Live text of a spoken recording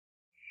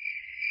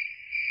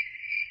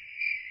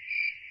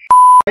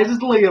This is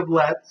Liam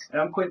Let's.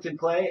 And I'm Quentin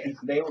Clay, and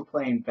today we're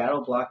playing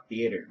BattleBlock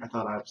Theater. I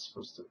thought I was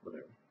supposed to,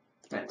 whatever.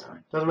 That's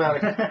fine. Doesn't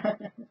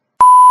matter.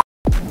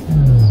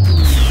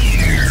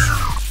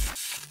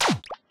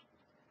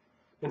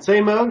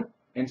 Insane mode?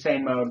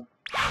 Insane mode.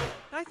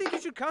 I think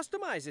you should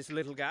customize this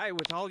little guy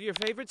with all your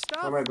favorite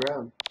stuff. On my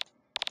ground.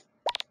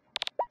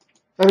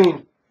 I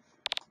mean,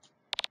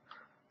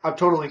 I'm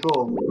totally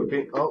cool with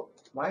being. Oh,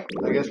 Why?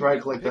 I guess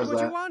right click Pick does what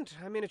you that. want.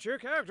 I mean, it's your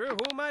character. Who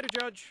am I to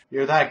judge?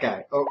 You're that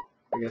guy. Oh,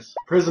 I guess.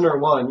 Prisoner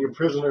 1. You're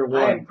Prisoner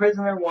 1. I am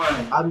Prisoner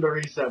 1. I'm the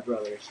Reset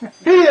Brothers.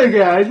 Hey there,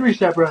 guys.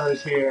 Reset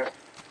Brothers here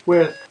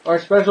with our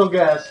special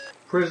guest,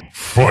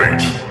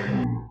 Fight!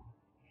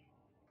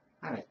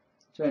 Alright.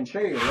 To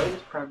ensure your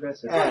latest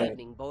progress is... Hey. Good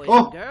evening, boys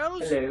Oh. and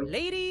girls, Hello.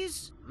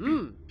 ladies,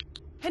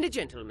 and a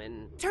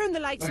gentleman. Turn the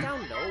lights down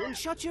low and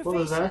shut your What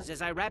was faces that?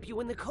 as I wrap you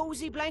in the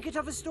cozy blanket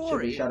of a Should we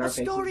story. shut our A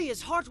story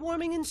faces? as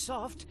heartwarming and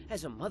soft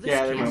as a mother's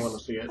Yeah, they kiss. might want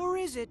to see it. Or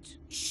is it?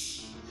 Shh.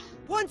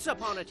 Once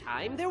upon a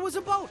time, there was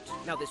a boat.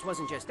 Now, this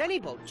wasn't just any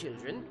boat,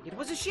 children. It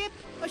was a ship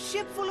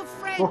full of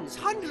friends,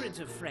 hundreds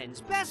of friends,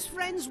 best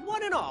friends,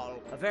 one and all.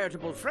 A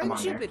veritable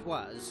friendship there. it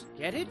was.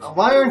 Get it?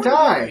 Why aren't It wouldn't be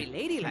I? very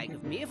ladylike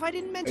of me if I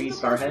didn't mention you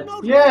the most Starhead?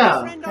 noteworthy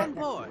Yeah. friend on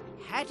board,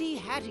 Hattie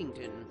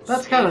Hattington.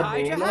 That's Say kinda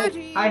hi to mean.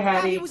 Hattie. Hi,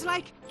 Hattie. was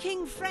like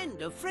king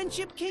friend of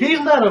friendship king. He's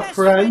not a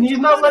friend. He's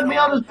not letting me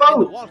on his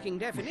boat. The walking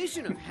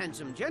definition of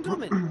handsome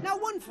gentleman. Now,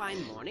 one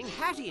fine morning,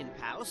 Hattie and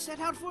pals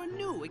set out for a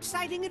new,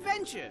 exciting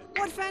adventure.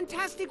 What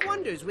fantastic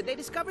wonders would they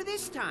discover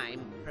this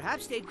time?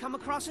 Perhaps they'd come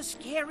across a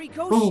scary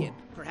ghost Oh. ship.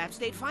 Perhaps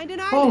they'd find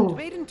an island Oh.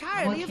 made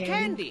entirely of Okay.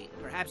 candy.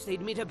 Perhaps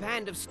they'd meet a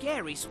band of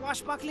scary,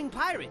 swashbuckling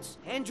pirates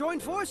and join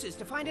forces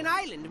to find an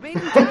island made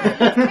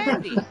entirely of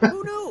candy.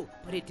 Who knew?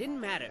 But it didn't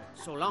matter.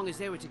 So long as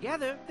they were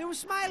together, there were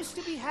smiles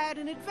to be had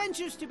and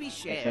adventures to be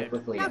shared. Except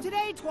with Liam. Now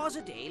today, 'twas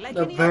a day like any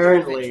other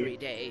Apparently. adventure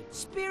day.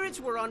 Spirits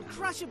were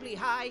uncrushably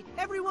high.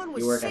 Everyone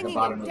was You work at the singing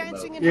bottom and of the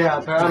dancing boat. and Yeah,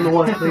 having a I'm the great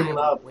one time. cleaning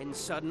up. When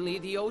suddenly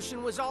the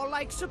ocean was all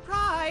like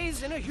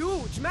surprise, and a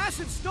huge,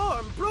 massive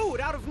storm brewed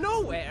out of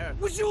nowhere.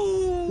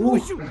 Whoosoo,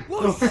 whoosoo,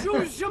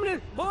 whoosoo,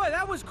 shummin'. Boy,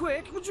 that was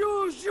quick.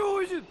 Whoosoo,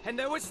 shoo, and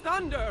there was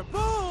thunder,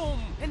 boom,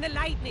 and the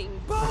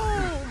lightning,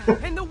 boom,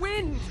 and the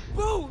wind,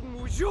 boom,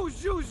 whoosoo,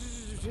 shoo,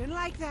 and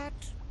like that,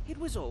 it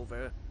was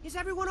over. Is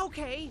everyone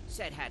okay?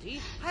 Said Hattie.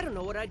 I don't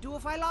know what I'd do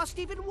if I lost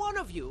even one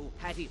of you,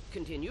 Hattie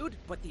continued.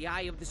 But the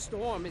eye of the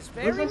storm is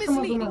very Looks like some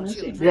of them are misleading,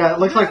 missing. children. Yeah, it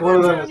looks like one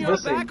of them Never is turn your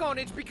missing. back on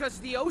it because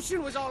the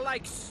ocean was all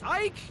like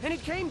psych, and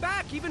it came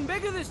back even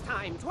bigger this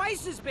time,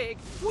 twice as big.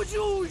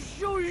 Whoosoo,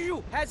 shoo,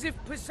 shoo, as if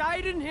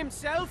Poseidon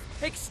himself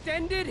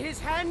extended his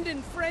hand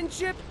in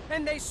friendship,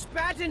 and they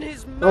spat in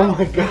his Oh mouth.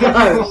 my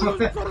gosh.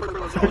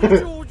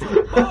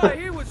 Boy,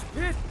 he was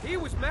pissed. He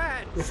was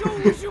mad.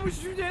 Shoo, shoo,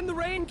 shoo, then the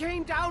rain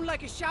came down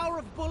like a shower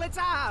of bullets.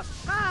 Ah,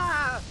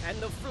 ah! And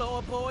the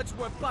floorboards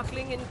were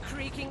buckling and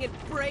creaking and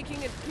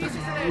breaking, and pieces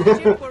of their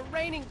ship were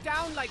raining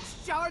down like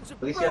shards of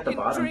At least you're at the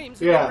broken bottom.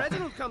 dreams. Yeah. And the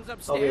Reginald comes I'll be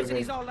upstairs and okay.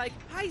 he's all like,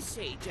 I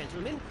say,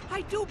 gentlemen,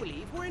 I do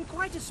believe we're in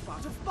quite a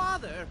spot of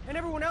bother. And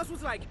everyone else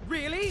was like,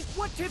 really?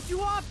 What tipped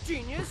you off,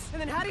 genius?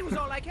 And then Hattie was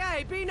all like,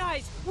 hey, be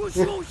nice. Whoosh,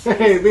 whoosh,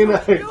 Hey, be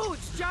whoosh, nice.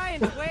 Huge,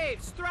 giant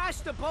waves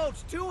thrashed the boat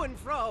to and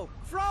fro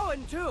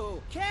and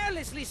to,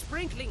 carelessly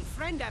sprinkling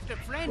friend after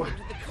friend into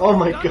the Oh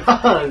my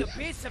gun-sucking gosh.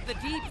 abyss of the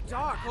deep,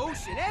 dark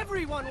ocean.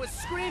 Everyone was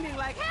screaming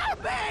like,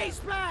 help me,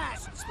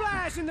 splash,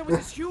 splash, and there was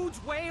this huge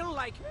whale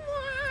like,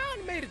 "Mwah,"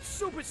 and made it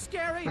super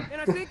scary,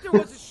 and I think there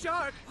was a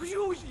shark.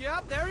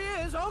 Yep, there he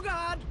is, oh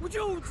God.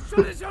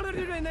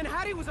 And then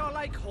Hattie was all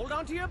like, hold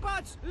on to your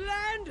butts,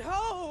 land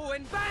ho,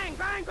 and bang,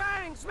 bang,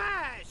 bang,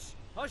 smash.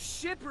 A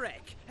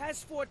shipwreck,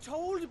 as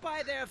foretold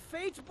by their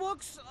fate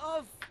books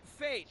of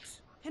fate.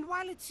 And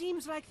while it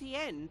seems like the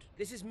end,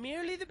 this is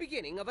merely the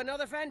beginning of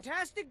another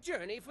fantastic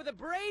journey for the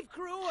brave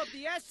crew of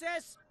the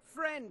SS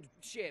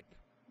Friendship.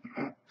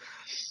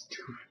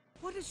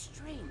 What a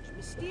strange,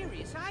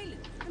 mysterious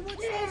island. And what's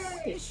this?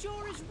 The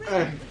shore is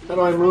red. How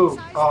do I move?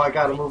 Oh, I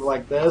gotta move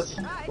like this.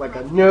 Like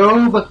a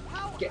noob.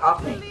 How Get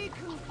off me. utterly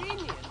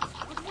convenient.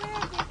 But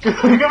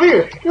where Come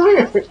here. Come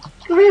here.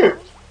 Come here.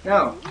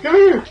 No. Come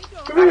here.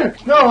 Come here.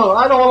 No,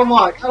 I don't want to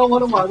walk. I don't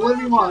want to walk. Let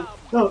me walk.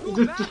 No,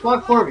 just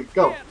walk for me.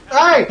 Go.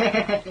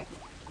 Hey!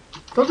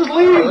 Don't just Oh,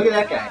 look leave.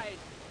 at that guy.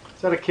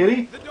 Is that a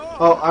kitty?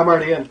 Oh, I'm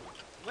already in.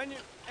 When you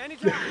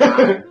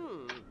anytime.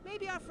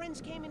 Maybe our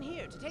friends came in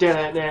here to take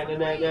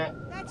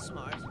That's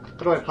smart.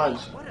 How do I punch?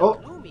 What a Oh,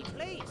 gloomy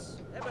place.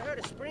 Ever heard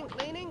of spring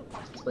cleaning?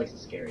 This place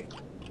is scary.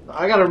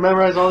 I gotta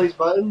memorize all these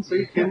buttons. Are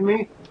you kidding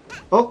me?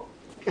 Oh.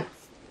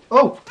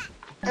 Oh.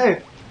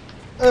 Hey.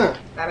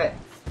 Stop it.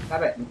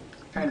 Stop it. I'm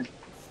trying to...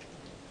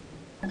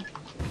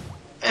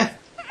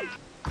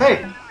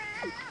 Hey.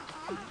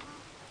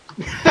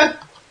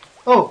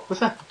 Oh, what's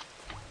that?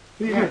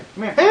 What are you doing?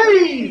 Come here.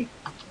 Hey.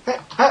 Hey.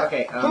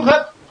 Okay, Move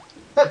up.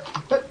 That's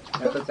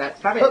what's that.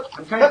 Stop it.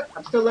 I'm trying.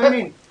 I'm still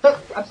learning.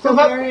 I'm still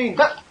learning.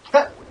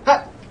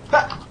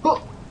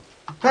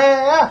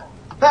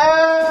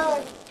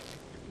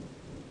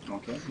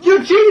 Okay.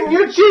 You're cheating!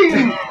 You're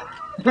cheating!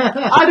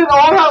 I did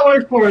all that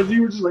work for us.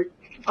 You were just like,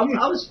 I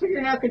was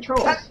figuring out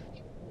controls.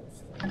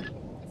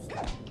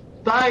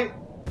 Die!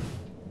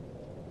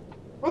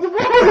 What the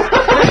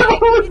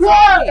fuck was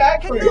that?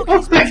 Hey, look,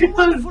 he's got some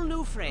wonderful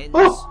new friends.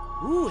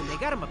 Ooh, and they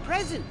got him a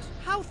present.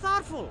 How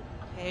thoughtful.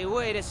 Hey,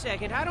 wait a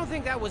second. I don't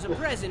think that was a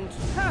present.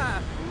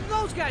 Ha!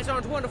 Those guys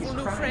aren't wonderful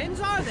new friends,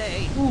 are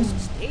they? Just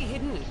stay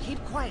hidden and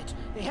keep quiet.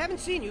 They haven't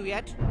seen you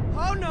yet.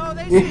 Oh, no,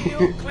 they see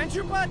you. Clench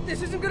your butt.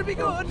 This isn't going to be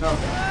good. No.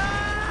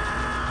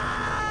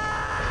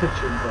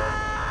 Clench your butt.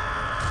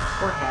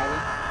 Poor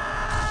Hattie.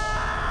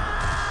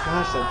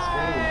 Gosh, that's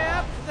scary.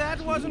 Yep,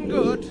 that wasn't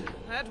good.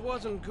 That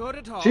wasn't good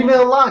at all.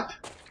 Gmail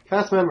locked.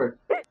 Cast member.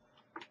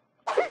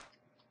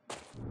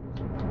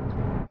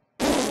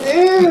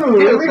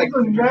 Ew! It makes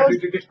a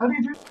mess. How do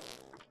you do?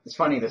 It's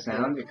funny the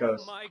sound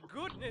because Oh, my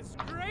goodness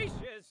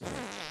gracious.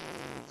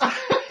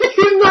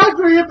 He knocked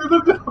me into the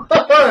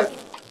door!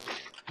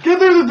 Get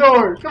through the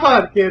door! Come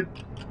on, kid!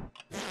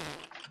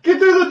 Get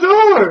through the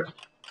door!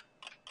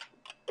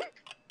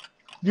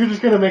 You're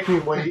just gonna make me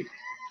wait.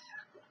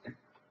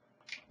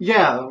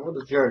 Yeah, what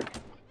a jerk.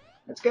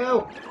 let's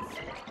go.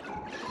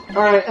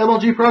 Alright,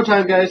 MLG Pro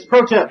time, guys.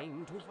 Pro tip.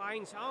 Time to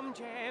find some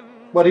gems.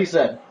 What he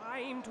said.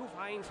 Time to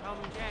find some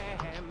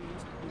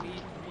gems. We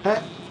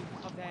Huh?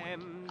 of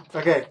them.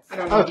 Okay. I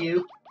don't Oh, need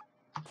you.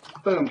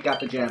 Boom, got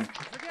the gem.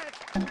 Forget.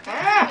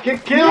 Ah!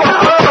 get killed!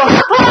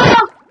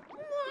 Oh!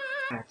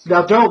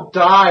 Now don't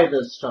die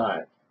this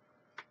time.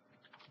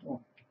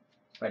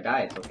 If I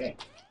die, it's okay.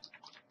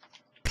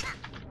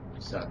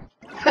 So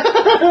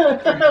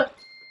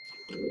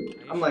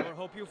I'm like, sure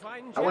hope you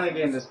find I want to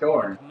get in gems. this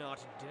door. Not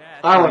death.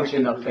 I want Punch to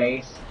in get the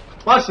face.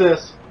 Watch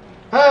this.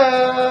 Hey!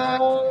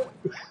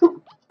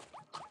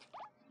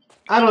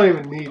 I don't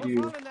even need Don't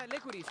you. fall in that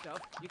liquidy stuff.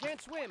 You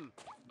can't swim.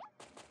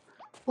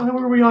 Why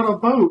were we on a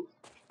boat?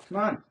 Come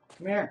on,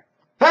 come here.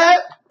 Hey!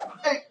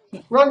 Hey!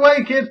 Wrong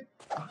way, kid.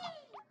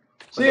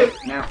 See Okay,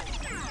 it. now.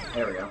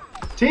 There we go.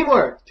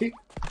 Teamwork.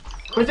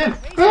 Quentin.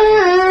 Face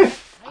Hey! it,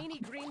 tiny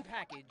green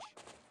package.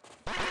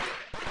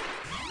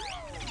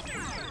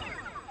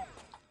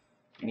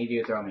 I need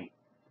you to throw me.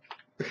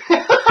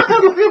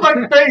 Look at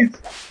my face.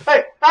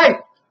 Hey! Hey!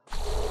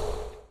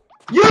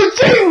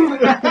 Eugene!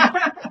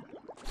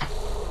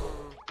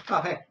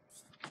 Oh, hey.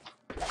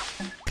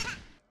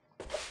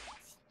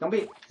 Don't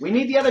be. We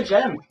need the other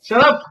gem.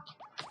 Shut up!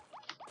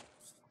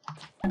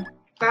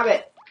 Grab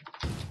it.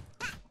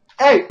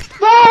 Hey!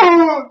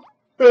 No!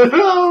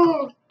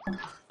 No!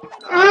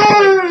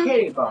 Oh,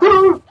 kitty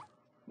ball.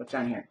 What's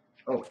down here?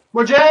 Oh,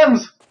 More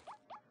gems!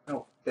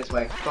 oh, this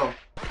way. Oh.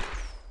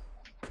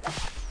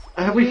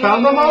 Have we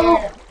found them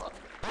all?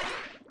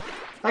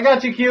 I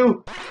got you,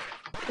 Q.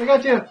 I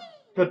got you.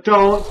 But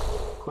don't.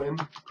 Quinn,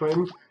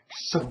 you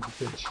son of a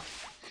bitch.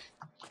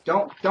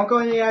 Don't go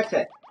in the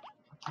exit.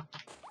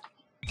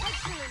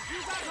 Excellent,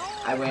 you got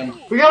all I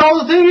win. We got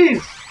all the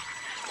thingies!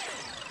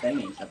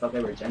 Thingies. I thought they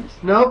were gems.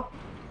 Nope.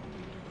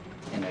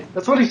 And a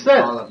That's what he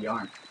said. ball of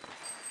yarn.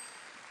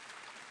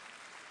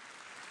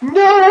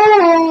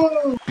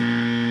 No!